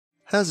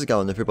How's it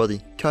going, everybody?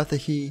 Kyther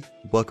here.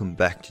 Welcome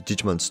back to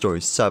Digimon Story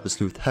Cyber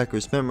Sleuth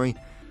Hacker's Memory.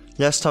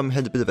 Last time we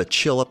had a bit of a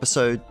chill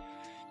episode.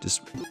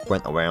 Just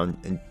went around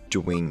and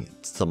doing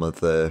some of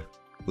the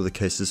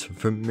cases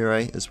from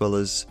Mirai, as well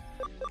as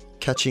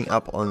catching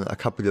up on a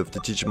couple of the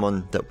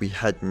Digimon that we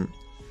hadn't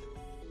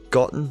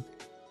gotten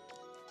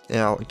in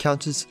our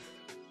encounters.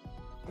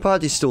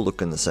 Party's still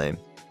looking the same.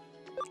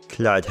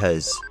 Clyde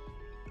has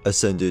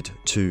ascended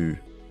to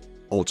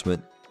Ultimate.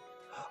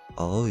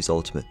 Oh, he's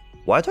Ultimate.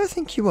 Why do I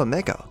think you were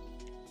Mega?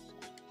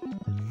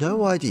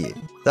 No idea.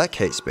 That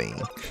case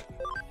being,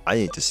 I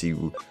need to see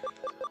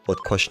what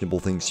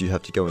questionable things you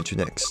have to go into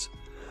next.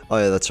 Oh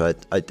yeah, that's right.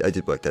 I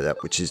did work that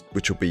out,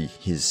 which will be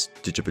his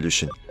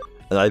Digivolution,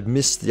 and I've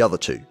missed the other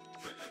two,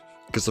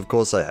 because of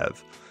course I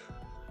have.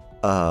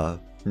 Now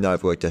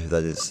I've worked out who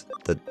that is.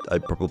 That I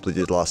probably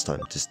did last time,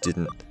 just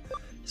didn't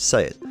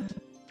say it.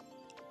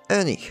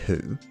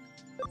 Anywho,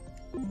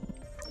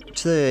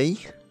 today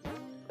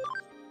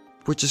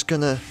we're just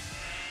gonna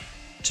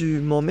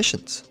do more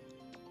missions.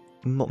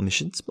 More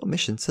missions? More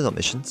missions? They're not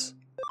missions.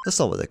 That's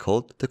not what they're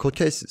called. They're called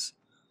cases.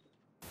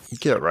 You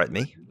get it right,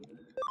 me.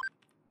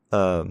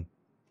 So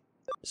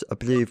I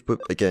believe,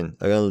 but again,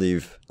 I'm gonna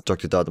leave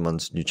Dr.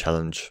 Dardamon's new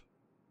challenge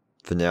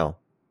for now,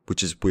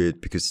 which is weird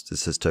because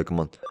this says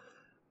Togemon.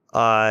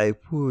 I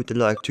would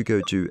like to go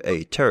do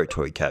a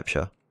territory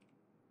capture.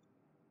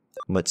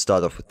 Might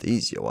start off with the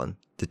easier one,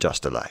 the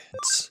Just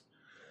Alliance.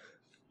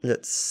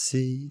 Let's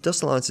see.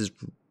 Just Alliance is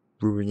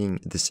ruining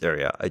this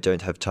area. I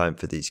don't have time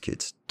for these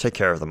kids. Take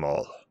care of them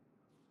all.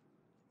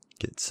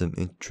 Get some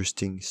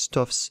interesting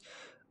stuffs.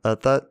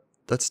 That's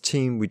a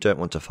team we don't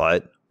want to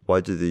fight.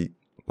 Why do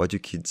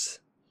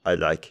kids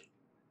just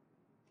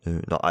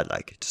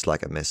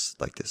like a mess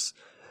like this?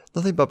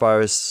 Nothing but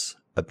virus,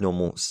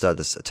 abnormal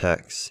status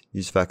attacks.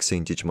 Use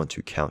vaccine Digimon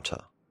to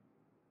counter.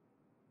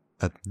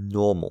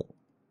 Abnormal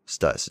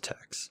status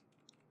attacks.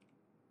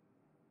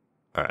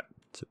 Alright,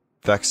 so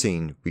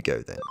vaccine we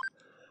go then.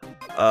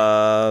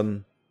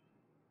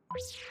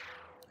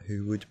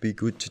 Who would be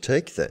good to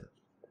take then?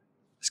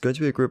 It's going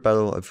to be a group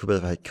battle. I feel better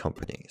if I had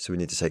company, so we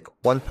need to take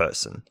one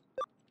person.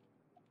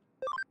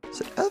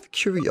 So out of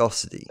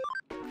curiosity.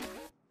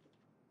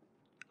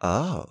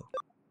 Oh.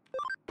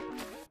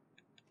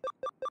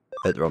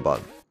 Hit the wrong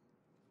button.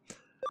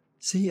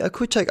 See, I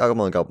could take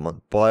Agumon and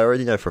Gabumon, but I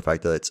already know for a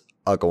fact that it's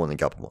Agumon and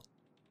Gabumon.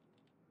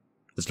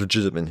 It's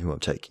legitimate who I'm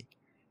taking.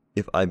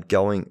 If I'm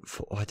going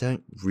for... I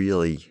don't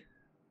really...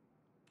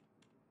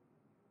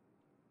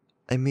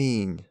 I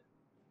mean...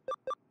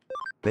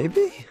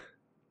 Maybe?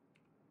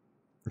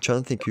 I'm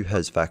trying to think who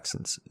has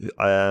vaccines.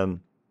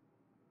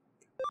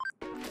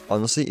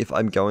 Honestly, if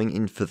I'm going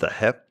in for the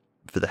help,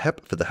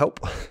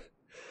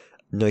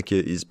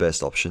 Nokia is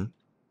best option.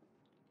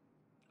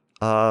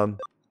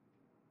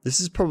 This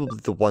is probably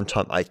the one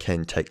time I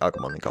can take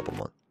Agumon and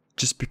Gabumon,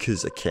 just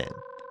because I can.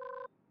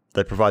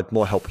 They provide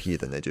more help here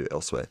than they do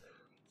elsewhere.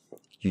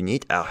 You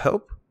need our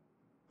help?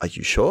 Are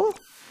you sure?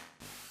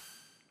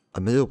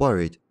 I'm a little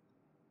worried,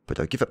 but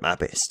I'll give it my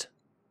best.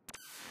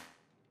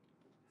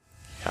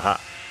 Haha.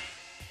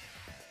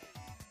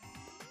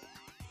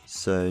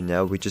 So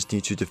now we just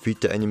need to defeat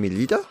the enemy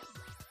leader?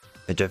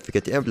 And don't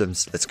forget the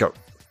emblems, let's go!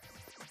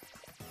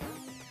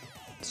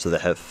 So they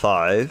have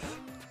 5.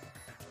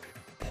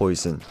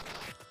 Poison.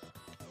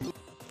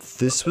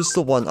 This was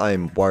the one I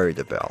am worried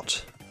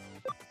about.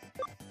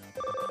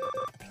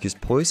 Because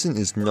poison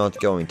is not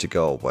going to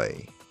go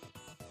away.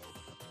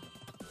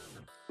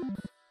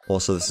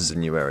 Also, this is a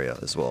new area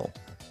as well.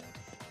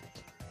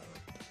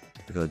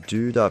 We got a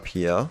dude up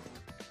here.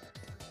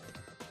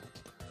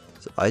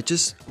 So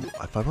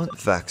if I want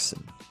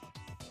vaccine.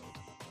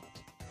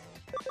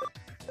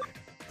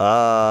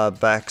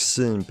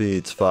 Vaccine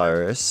beats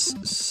virus,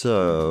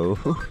 so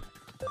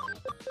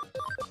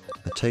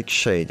I take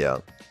Shade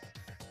out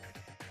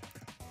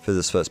for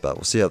this first battle.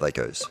 We'll see how that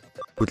goes.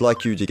 Would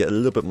like you to get a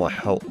little bit more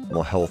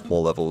health,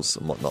 more levels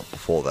and whatnot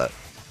before that.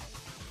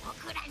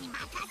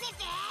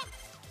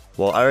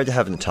 Well, I already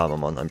have an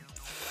Atamamon, I'm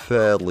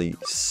fairly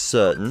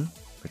certain.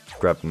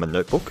 Grab my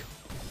notebook.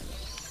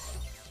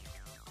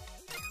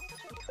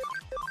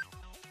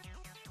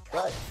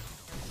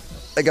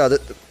 I got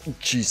it.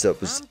 Jeez, that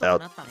was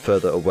out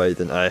further away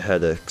than I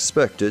had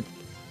expected.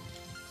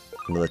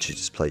 I'm gonna let you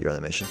just play your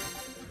animation.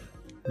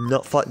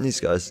 Not fighting these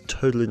guys,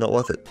 totally not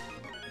worth it.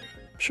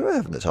 I'm sure I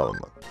have an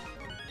Atamamon.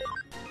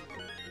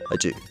 I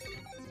do.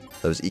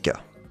 That was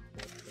Ika.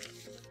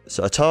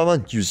 So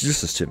Atamamon, you're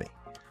useless to me.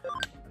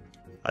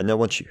 I now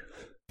want you.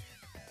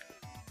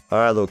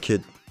 Alright, little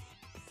kid.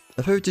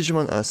 My favorite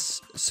Digimon are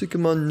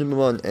Sukamon,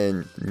 Numamon,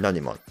 and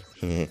Nanimon.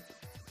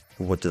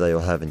 What do they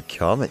all have in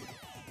common?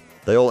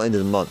 They all end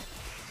in Mon.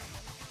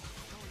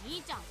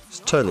 It's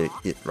totally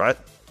it, right?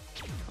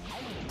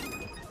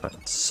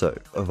 Right, so,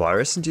 a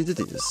virus indeed it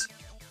is.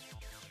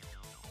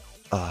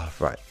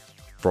 Right.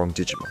 Wrong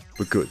Digimon.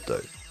 We're good,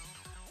 though.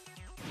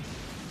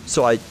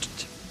 So why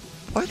did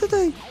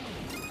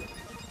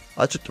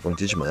I took the wrong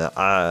Digimon out.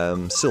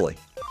 I'm silly.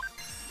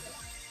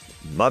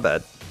 My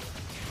bad.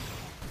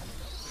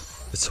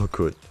 It's all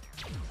good.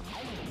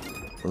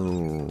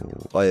 Oh,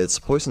 yeah, it's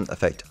a poison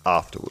effect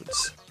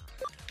afterwards.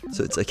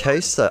 So it's a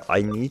case that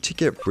I need to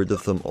get rid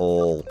of them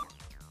all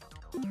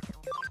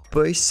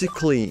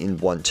basically in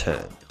one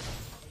turn.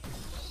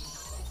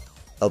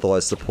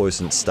 Otherwise the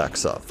poison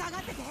stacks up.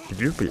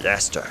 You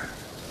blaster.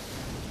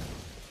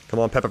 Come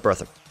on, pepper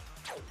breath him.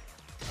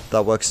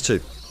 That works too.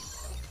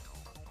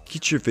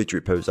 Get your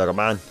victory pose,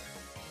 man.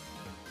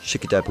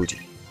 Shake that booty.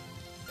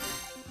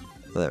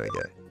 There we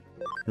go.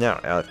 Now,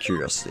 out of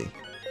curiosity,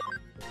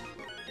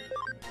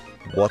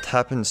 what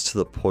happens to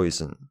the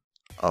poison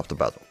after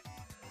battle?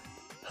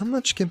 How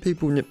much can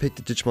people nitpick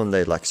the Digimon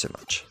they like so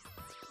much?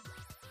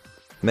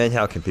 Man,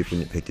 how can people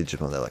nitpick the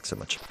Digimon they like so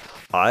much?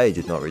 I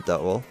did not read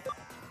that well.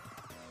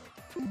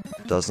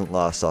 Doesn't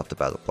last after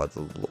battle by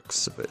the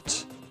looks of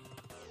it.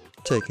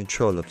 Take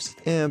control of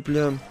the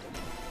emblem.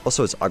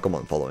 Also, it's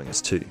Agumon following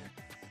us too.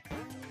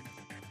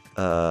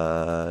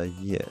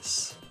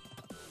 Yes.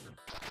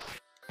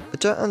 I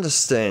don't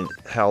understand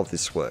how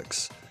this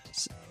works.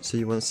 So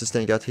you want us to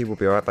stand out here? We'll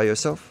be alright by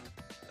yourself?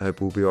 I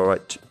hope we'll be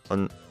alright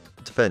on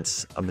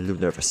defense. I'm a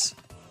little nervous.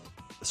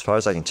 As far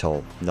as I can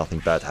tell, nothing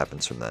bad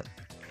happens from that.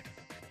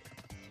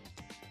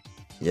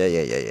 Yeah.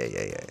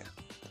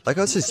 I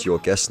guess it's your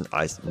guess and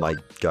my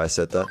guy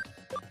said that.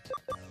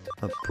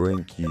 I'll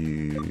bring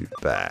you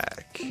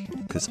back,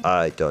 because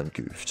I done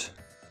goofed.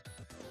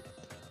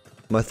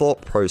 My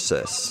thought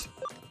process,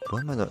 why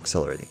am I not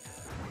accelerating,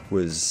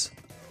 was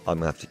I'm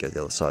gonna have to go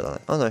the other side on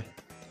it. Oh no,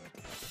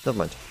 never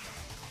mind.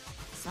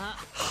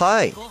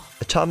 Hi,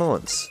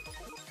 Atamons.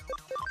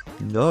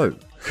 No.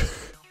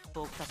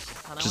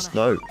 Just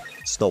no,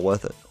 it's not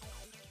worth it.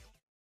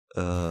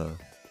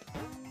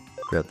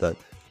 Grab that.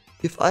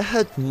 If I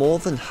had more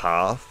than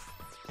half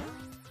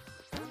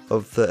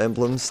of the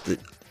emblems,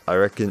 I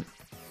reckon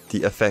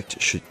the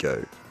effect should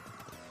go.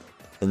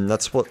 And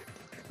that's what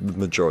the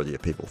majority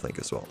of people think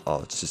as well.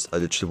 Oh, it's just, I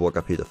literally walk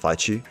up here to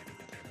fight you.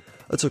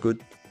 That's all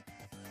good.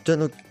 Don't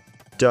look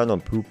down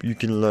on poop. You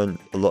can learn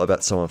a lot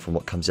about someone from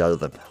what comes out of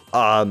them.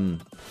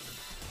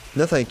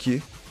 No thank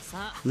you.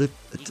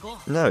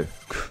 No.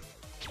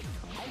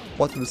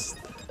 What was...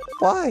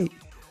 Why?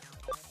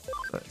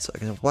 Right, so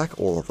I'm gonna whack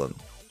all of them.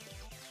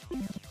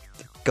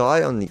 The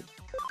guy on the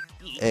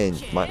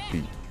end might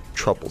be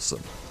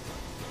troublesome.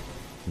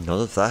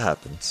 Not if that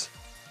happens.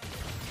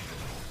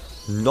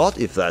 Not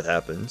if that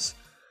happens.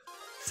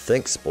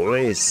 Thanks,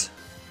 boys.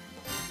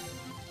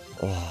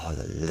 Oh,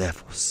 the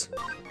levels.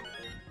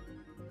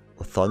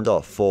 Thunder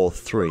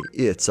 4-3.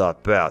 It's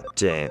about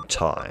damn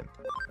time.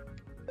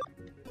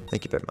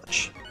 Thank you very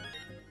much.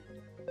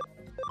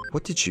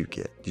 What did you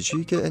get? Did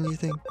you get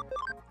anything?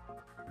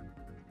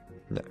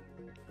 No.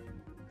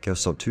 Chaos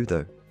Storm 2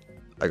 though.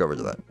 I got rid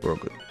of that. We're all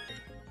good.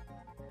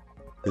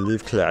 We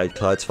leave Clyde.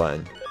 Clyde's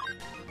fine.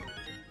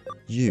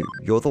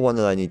 You're the one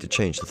that I need to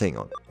change the thing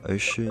on.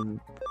 Ocean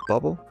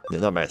Bubble? No,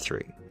 not Mate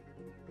 3.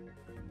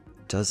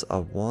 Does I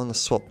want to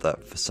swap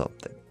that for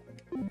something?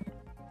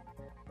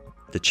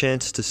 The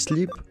chance to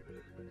sleep?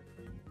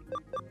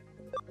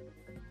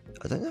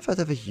 I don't know if I'd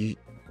ever use...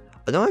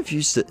 I know I've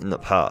used it in the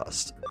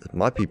past. It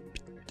might be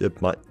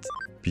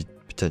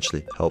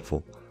potentially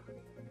helpful.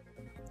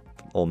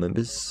 All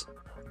members?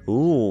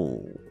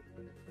 Ooh.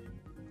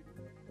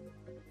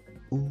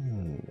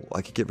 Ooh,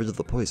 I could get rid of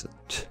the poison.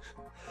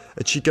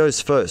 And she goes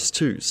first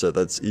too, so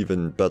that's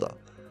even better.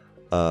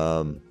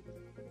 I'm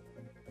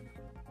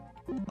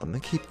gonna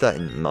keep that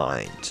in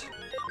mind.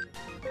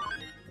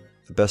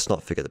 Best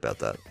not forget about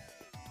that.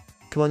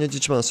 Come on, your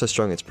Digimon are so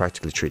strong it's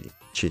practically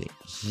cheating.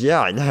 Yeah,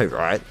 I know,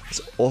 right?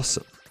 It's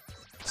awesome.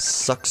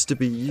 Sucks to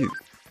be you.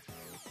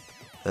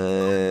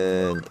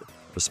 And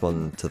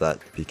respond to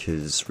that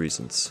because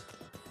reasons.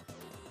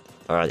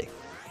 Alrighty.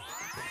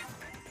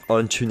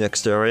 On to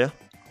next area.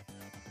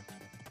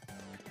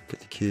 Get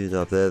the kid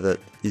up there that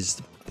is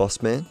the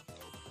boss man.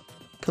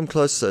 Come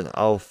closer and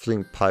I'll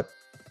fling pipe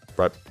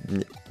right...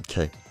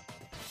 Okay.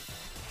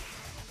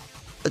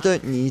 I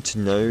don't need to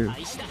know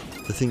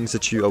the things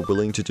that you are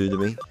willing to do to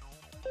me.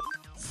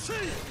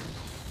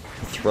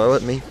 Throw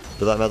at me,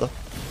 for that matter.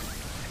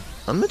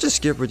 I'm gonna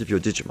just get rid of your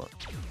Digimon.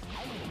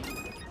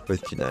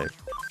 With, you know,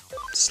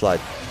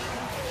 slight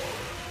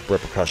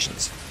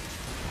repercussions.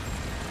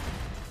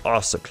 Oh,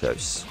 so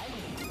close.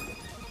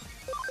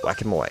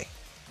 Whack him away.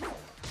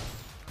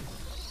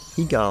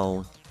 He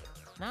gone.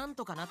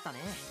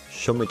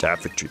 Show me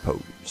that victory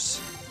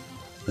pose.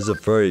 This is a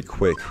very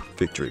quick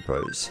victory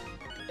pose,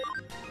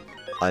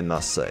 I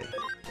must say.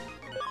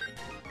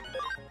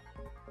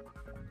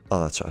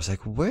 Oh, that's right. I was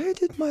like, where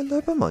did my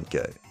Lobomon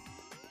go?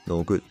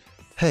 No good.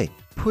 Hey,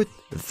 put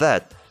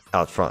that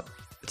out front.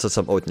 It's not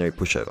some ordinary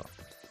pushover.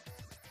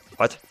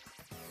 What?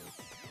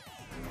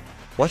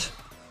 What?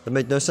 That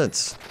made no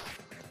sense.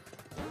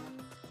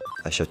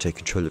 I shall take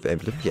control of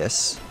emblem,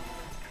 yes.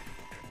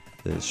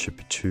 There should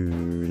be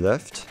 2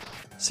 left.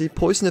 See,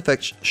 poison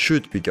effect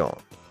should be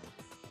gone.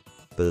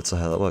 But that's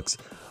not how that works.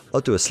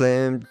 I'll do a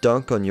slam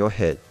dunk on your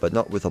head, but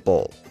not with a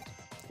ball.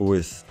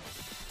 With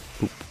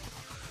poop.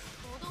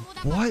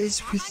 What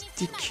is with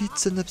the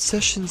kids and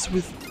obsessions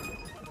with...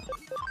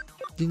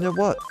 You know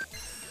what?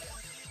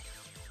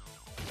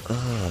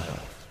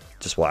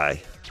 Just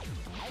why?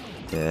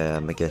 Yeah,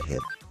 I'm gonna get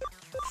hit.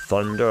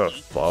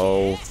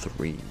 Thunderfall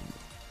 3.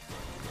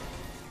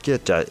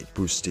 Get that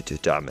boosted to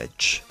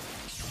damage.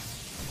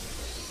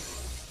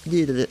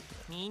 Needed it.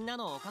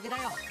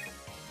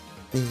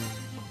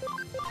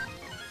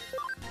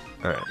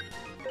 Alright.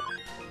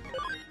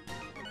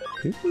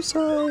 Who was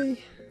I?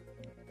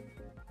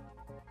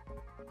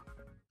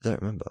 I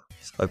don't remember.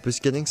 I was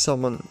getting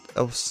someone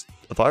else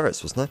a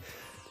virus, wasn't I?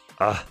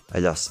 Ah, I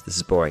lost. This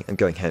is boring. I'm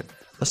going home.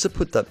 I must have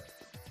put that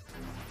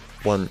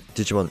one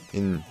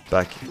Digimon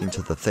back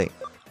into the thing.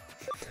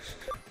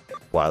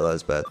 Wow, that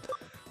was bad.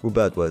 Well,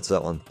 bad words,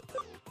 that one.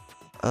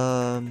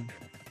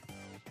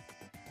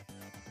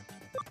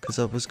 Because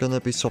I was gonna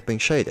be swapping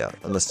Shade out,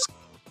 unless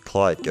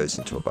Clyde goes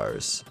into a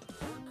virus.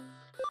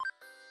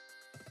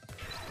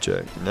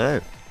 Don't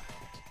know.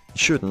 He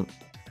shouldn't.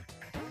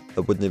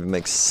 It wouldn't even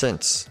make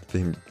sense for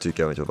him to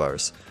go into a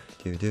virus.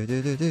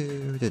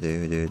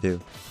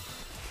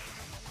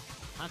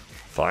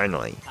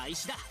 Finally.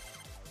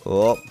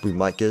 Oh, we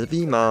might get a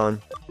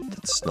V-Man.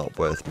 It's not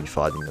worth me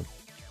fighting them.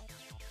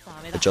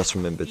 I just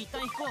remembered.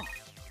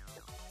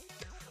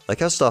 Like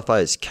how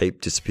Starfire's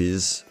cape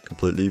disappears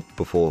completely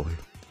before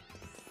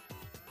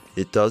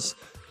it does.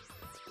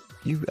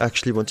 You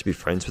actually want to be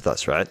friends with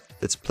us, right?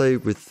 Let's play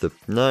with the...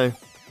 No.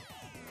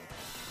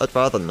 I'd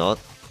rather not.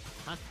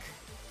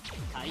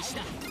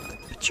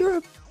 But you're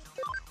a...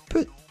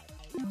 But...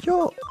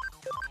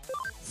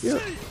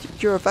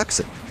 You're a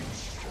vaccine.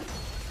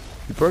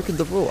 You've broken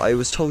the rule. I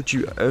was told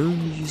you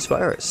only use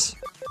virus.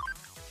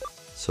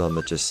 So I'm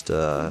gonna just,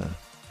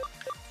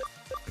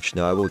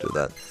 Actually, no, I will do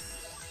that.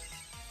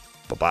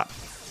 Ba-ba.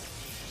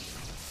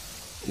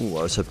 Ooh,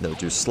 I was hoping they would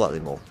do slightly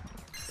more.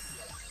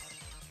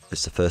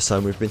 It's the first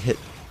time we've been hit.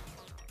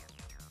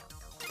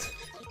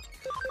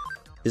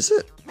 Is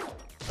it?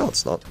 No,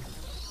 it's not.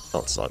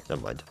 No, it's not.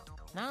 Never mind.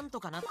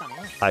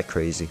 I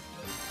crazy.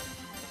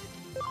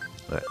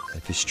 Alright,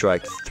 if you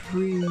strike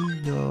 3,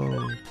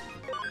 no.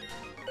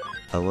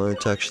 I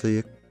wanted to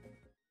actually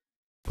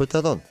put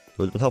that on. It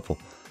would have been helpful.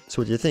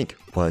 So what do you think?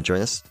 Want to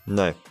join us?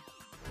 No.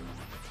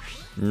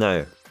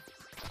 No.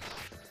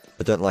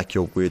 I don't like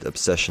your weird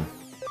obsession.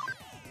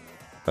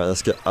 Alright,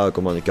 let's get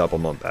Agumon and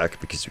Gabumon back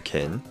because we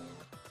can.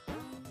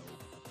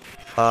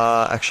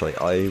 Actually,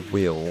 I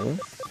will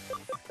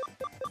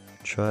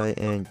try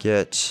and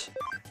get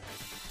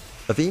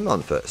a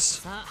Vmon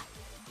first.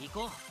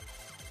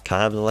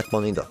 Can't have an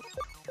Elecmon either.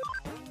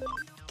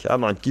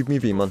 Come on, give me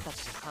Vmon.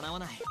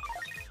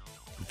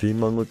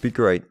 Vmon would be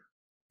great.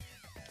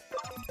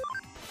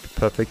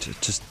 Perfect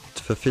just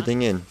for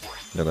fitting in.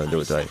 Not gonna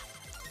do it, I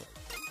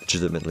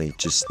legitimately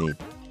just need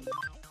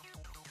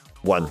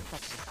one.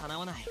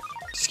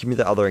 Just give me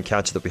the other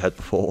encounter that we had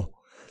before.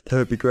 That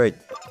would be great.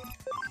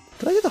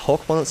 Did I get a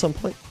Hawkmon at some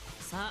point?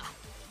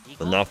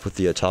 Enough with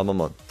the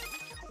Otamamon.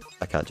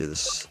 I can't do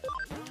this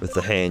with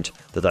the hand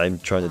that I'm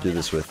trying to do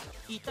this with.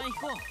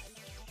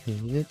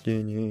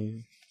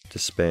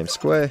 Just spam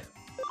square.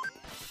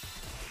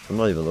 I'm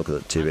not even looking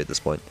at the TV at this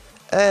point.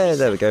 And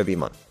there we go,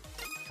 Vmon.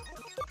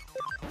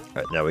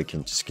 Alright, now we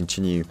can just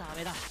continue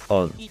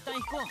on.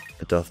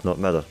 It doth not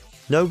matter.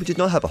 No, we did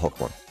not have a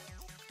Hawkmon.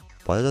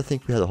 Why did I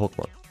think we had a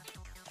Hawkmon?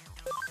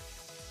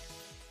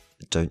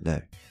 I don't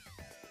know.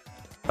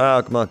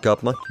 Agumon,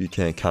 Gabumon, you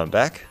can come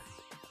back.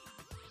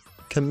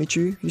 Can meet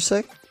you, you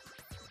say?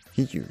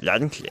 Hear you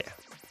loud and clear.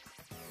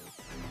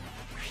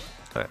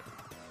 Alright.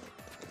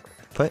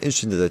 Quite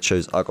interesting that they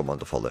chose Agumon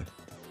to follow.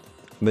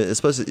 I mean, I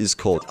suppose it is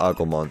called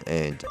Agumon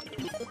and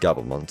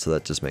Gabumon, so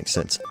that just makes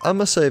sense. I'm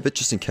gonna save it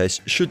just in case.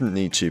 Shouldn't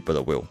need to, but I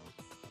will.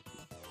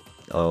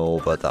 Oh,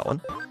 but that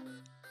one.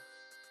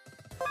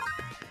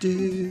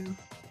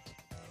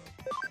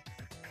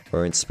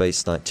 We're in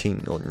Space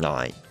 19 or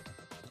 9.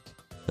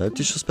 No,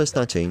 Digital Space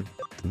 19.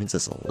 That means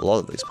there's a lot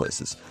of these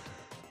places.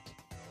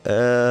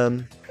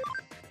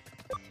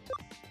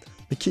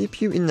 We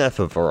keep you in there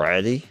for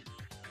variety.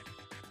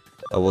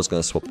 I was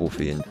gonna swap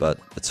Wolfie in, but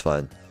it's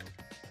fine.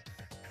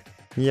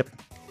 Yep,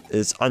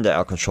 it's under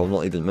our control,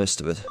 not even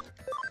most of it.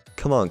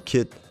 Come on,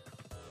 kid.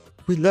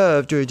 We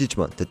love your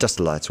Digimon. The Dust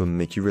Lights will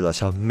make you realize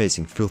how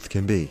amazing Sleuth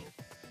can be.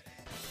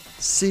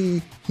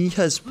 See, he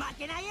has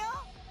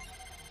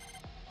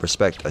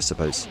respect, I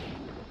suppose.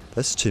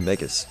 That's 2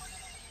 megas.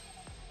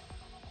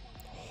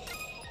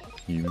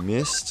 You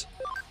missed.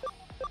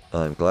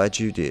 I'm glad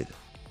you did.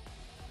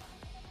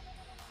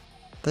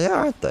 They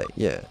are, aren't they?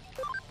 Yeah.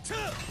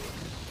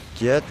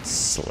 Get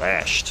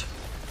slashed.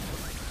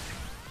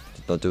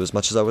 Did not do as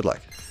much as I would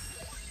like.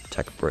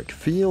 Attack break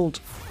field.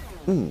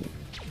 Ooh.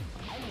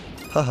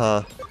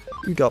 Haha.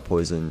 You got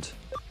poisoned.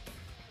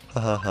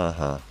 Ha ha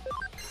ha.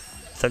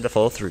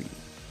 Thunderfall 3.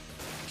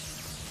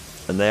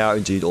 And they are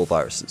indeed all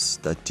viruses.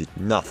 That did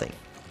nothing.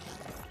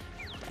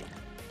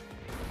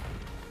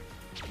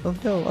 Oh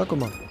no,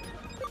 Agumon.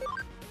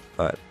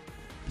 Alright.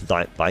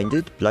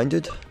 Blinded?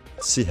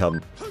 Let's see how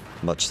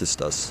much this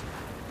does.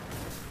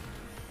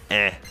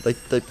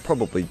 They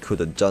probably could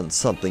have done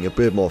something a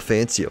bit more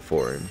fancier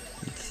for him,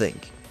 you'd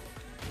think.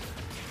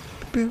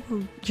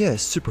 Yeah,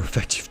 super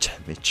effective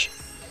damage.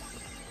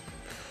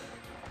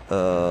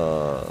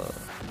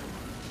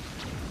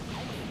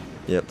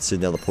 Yep, see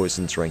now the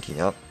poison's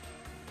ranking up.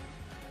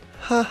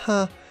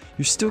 Haha,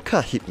 you still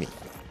can't hit me.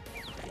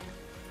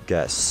 You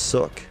guys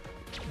suck.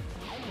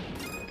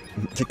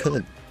 They're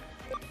gonna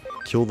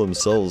kill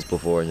themselves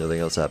before anything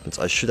else happens.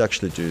 I should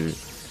actually do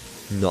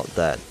not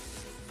that.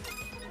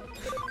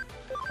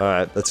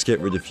 Alright, let's get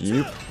rid of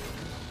you.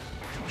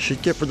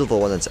 Should get rid of the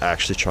one that's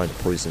actually trying to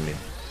poison me.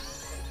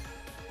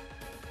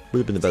 Would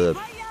have been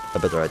a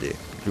better idea.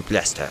 You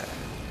blast her.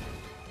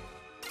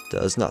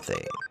 Does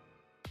nothing.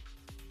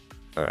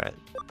 Alright.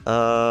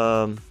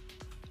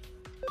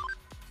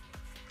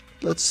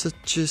 Let's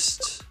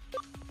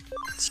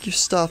give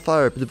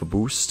Starfire a bit of a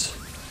boost.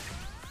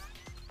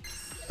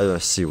 I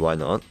don't see why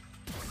not.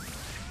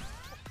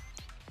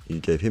 You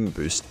gave him a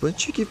boost, why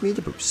don't you give me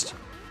the boost?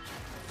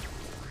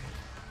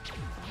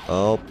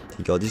 Oh,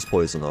 he got his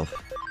poison off.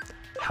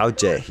 How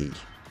dare he?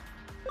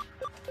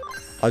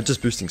 I'm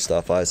just boosting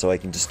Starfire so I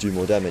can just do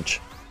more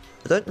damage.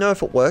 I don't know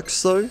if it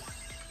works though.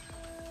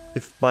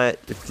 If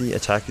the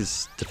attack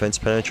is defense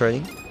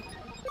penetrating.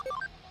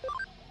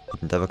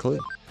 Didn't have a clue.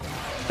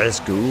 Let's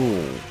go.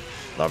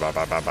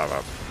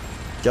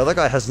 The other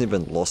guy hasn't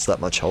even lost that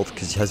much health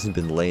because he hasn't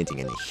been landing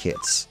any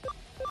hits.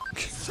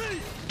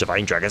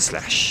 Divine Dragon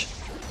Slash.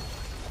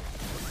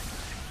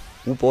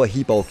 Oh boy,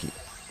 he bulky.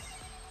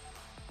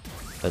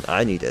 And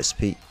I need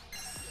SP.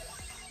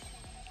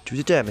 Do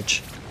the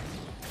damage.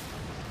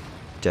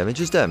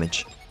 Damage is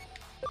damage.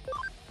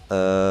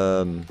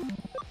 I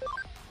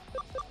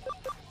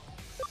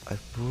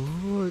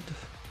would...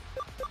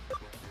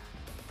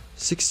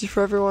 60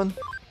 for everyone?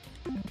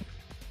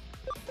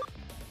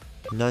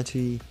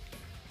 90...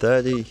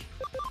 30...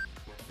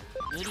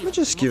 I'll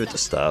just give it to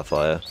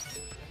Starfire.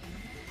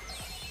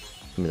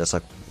 I mean, that's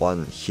like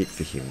one hit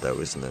for him though,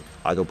 isn't it?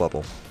 Idle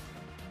Bubble.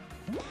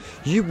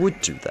 You would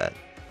do that.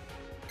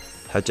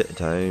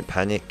 Don't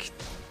panic.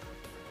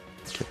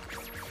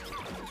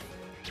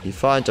 You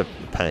find to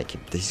panic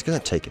him. He's gonna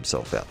take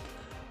himself out.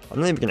 I'm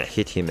not even gonna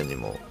hit him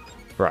anymore.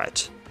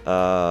 Right.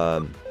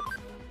 I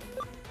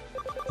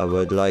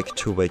would like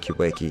to wakey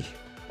wakey.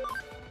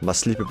 My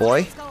sleepy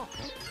boy.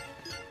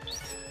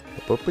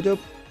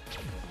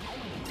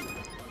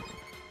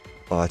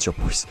 Oh, it's your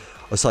poison.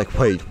 I was like,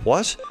 wait,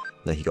 what?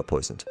 No, he got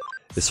poisoned.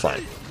 It's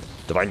fine.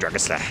 Divine Dragon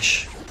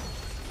Slash.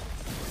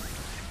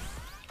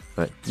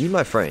 Right, you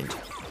my friend.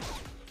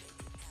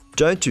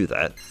 Don't do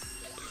that.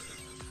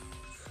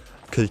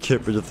 Could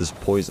get rid of this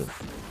poison.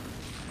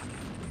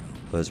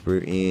 Because we're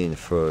in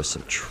for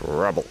some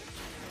trouble.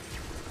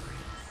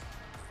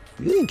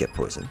 You didn't get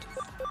poisoned.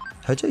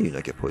 How dare you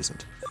not get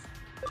poisoned?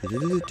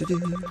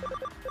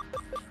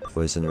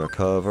 Poison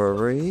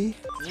recovery.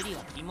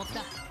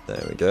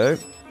 There we go.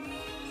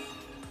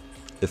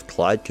 If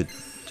Clyde could...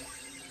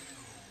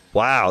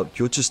 Wow,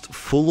 you're just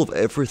full of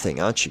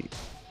everything, aren't you?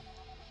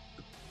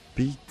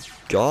 Be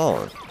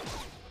gone.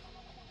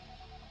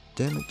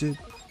 Damn it, dude.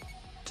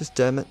 Just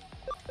damn it.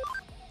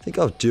 I think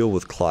I'll deal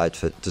with Clyde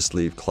for... Just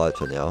leave Clyde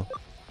for now.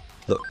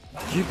 Look,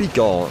 you be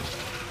gone.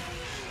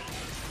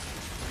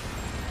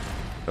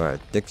 Alright,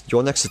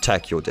 your next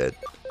attack, you're dead.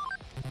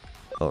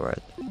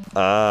 Alright.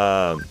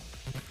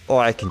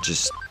 Or I can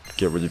just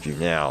get rid of you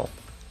now.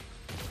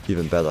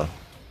 Even better.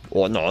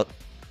 Or not.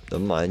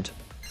 Never mind.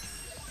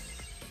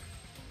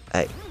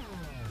 Hey.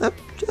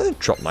 Don't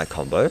drop my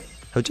combo.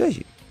 How dare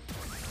you?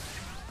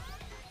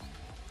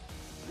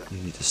 You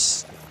need to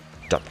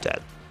stop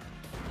that.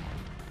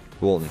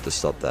 We all need to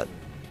stop that.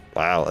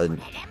 Wow, I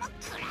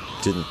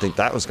didn't think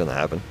that was gonna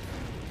happen.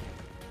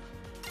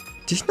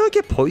 Did he not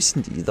get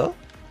poisoned either?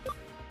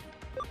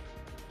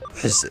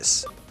 What is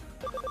this?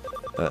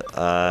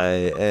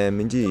 I am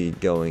indeed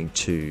going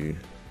to...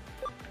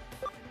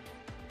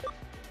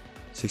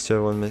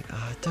 601 minutes.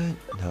 I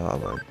don't know, I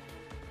won't.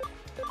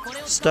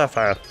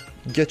 Starfire,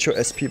 get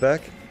your SP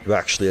back. You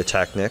actually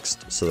attack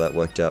next, so that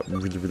worked out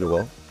really, really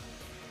well.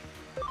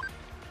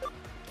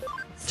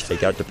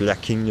 Take out the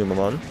Black Kingdom,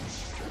 man.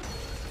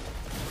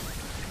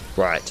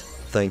 Right,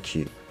 thank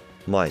you.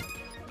 My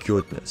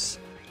goodness.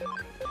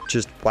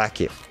 Just whack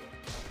him.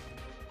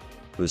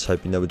 I was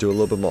hoping they would do a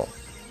little bit more.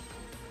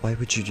 Why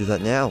would you do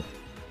that now?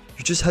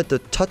 You just had to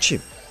touch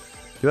him.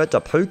 You had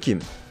to poke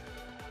him.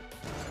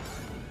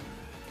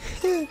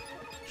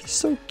 He's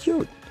so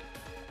cute.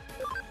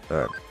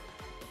 Alright.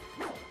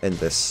 End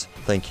this.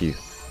 Thank you.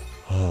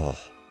 Oh.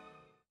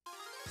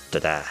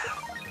 Ta-da.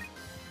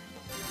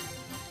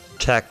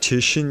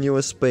 Tactician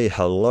USB.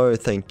 Hello,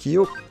 thank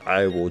you.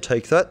 I will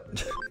take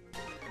that.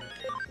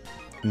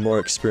 More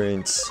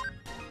experience,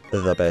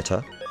 the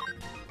better.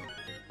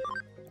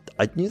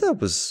 I knew that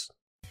was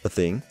a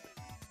thing.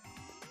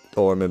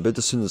 Or I remembered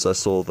as soon as I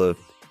saw the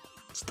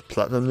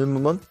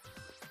platinum one.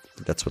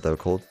 That's what they were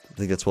called. I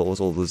think that's what it was.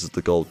 Or was it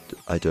the gold?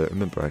 I don't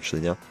remember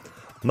actually now.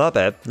 My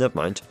bad. Never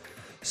mind.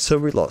 So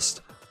we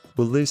lost.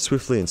 We'll leave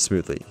swiftly and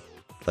smoothly,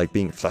 like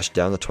being flushed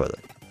down the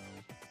toilet.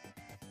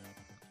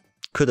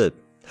 Could have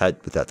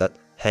had without that.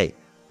 Hey,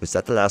 was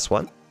that the last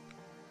one?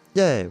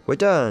 Yeah, we're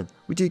done.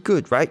 We did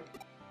good, right?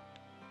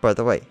 By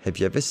the way, have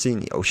you ever seen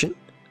the ocean?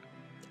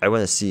 I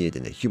want to see it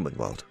in the human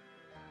world.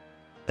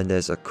 And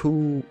there's a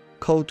cool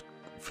cold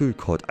food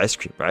called ice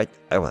cream, right?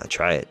 I want to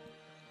try it.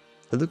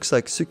 It looks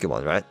like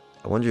Sukumon, right?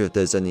 I wonder if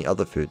there's any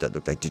other food that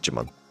look like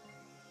Digimon.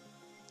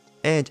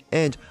 And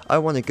I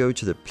want to go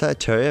to the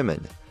planetarium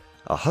and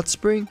a hot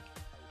spring?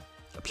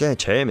 A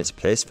planetarium is a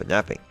place for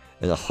napping,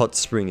 and a hot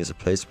spring is a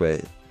place where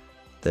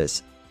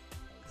there's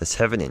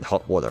heaven in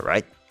hot water,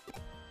 right?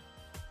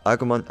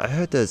 Agumon, I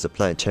heard there's a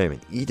planetarium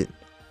in Eden,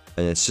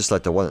 and it's just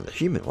like the one in the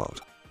human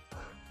world.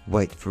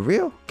 Wait, for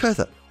real?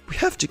 Kyther, we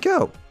have to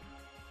go!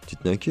 Did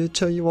Nokia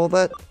tell you all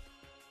that?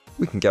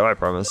 We can go, I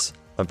promise.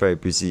 I'm very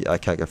busy, I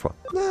can't go far.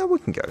 Nah, we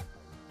can go.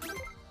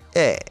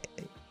 Hey.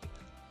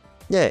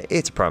 Yeah,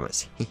 it's a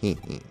promise.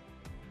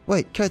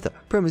 Wait, Kyther,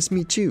 promise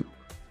me too.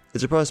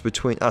 It's a promise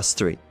between us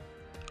three.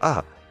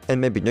 Ah,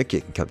 and maybe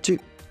Nokia can come too.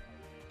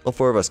 All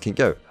four of us can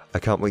go. I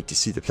can't wait to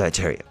see the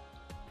planetarium.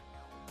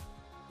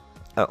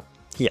 Oh,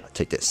 here,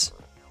 take this.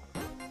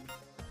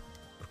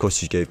 Of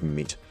course you gave me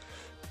meat.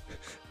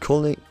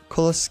 Call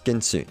us again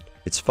soon.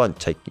 It's fun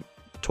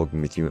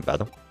talking with you in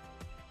battle.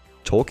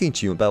 Talking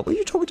to you in battle? What are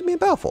you talking to me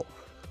about for?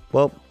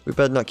 Well, we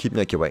better not keep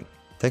Nokia waiting.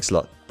 Thanks a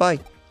lot. Bye.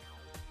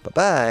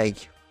 Bye-bye.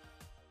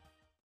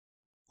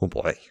 Oh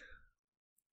boy.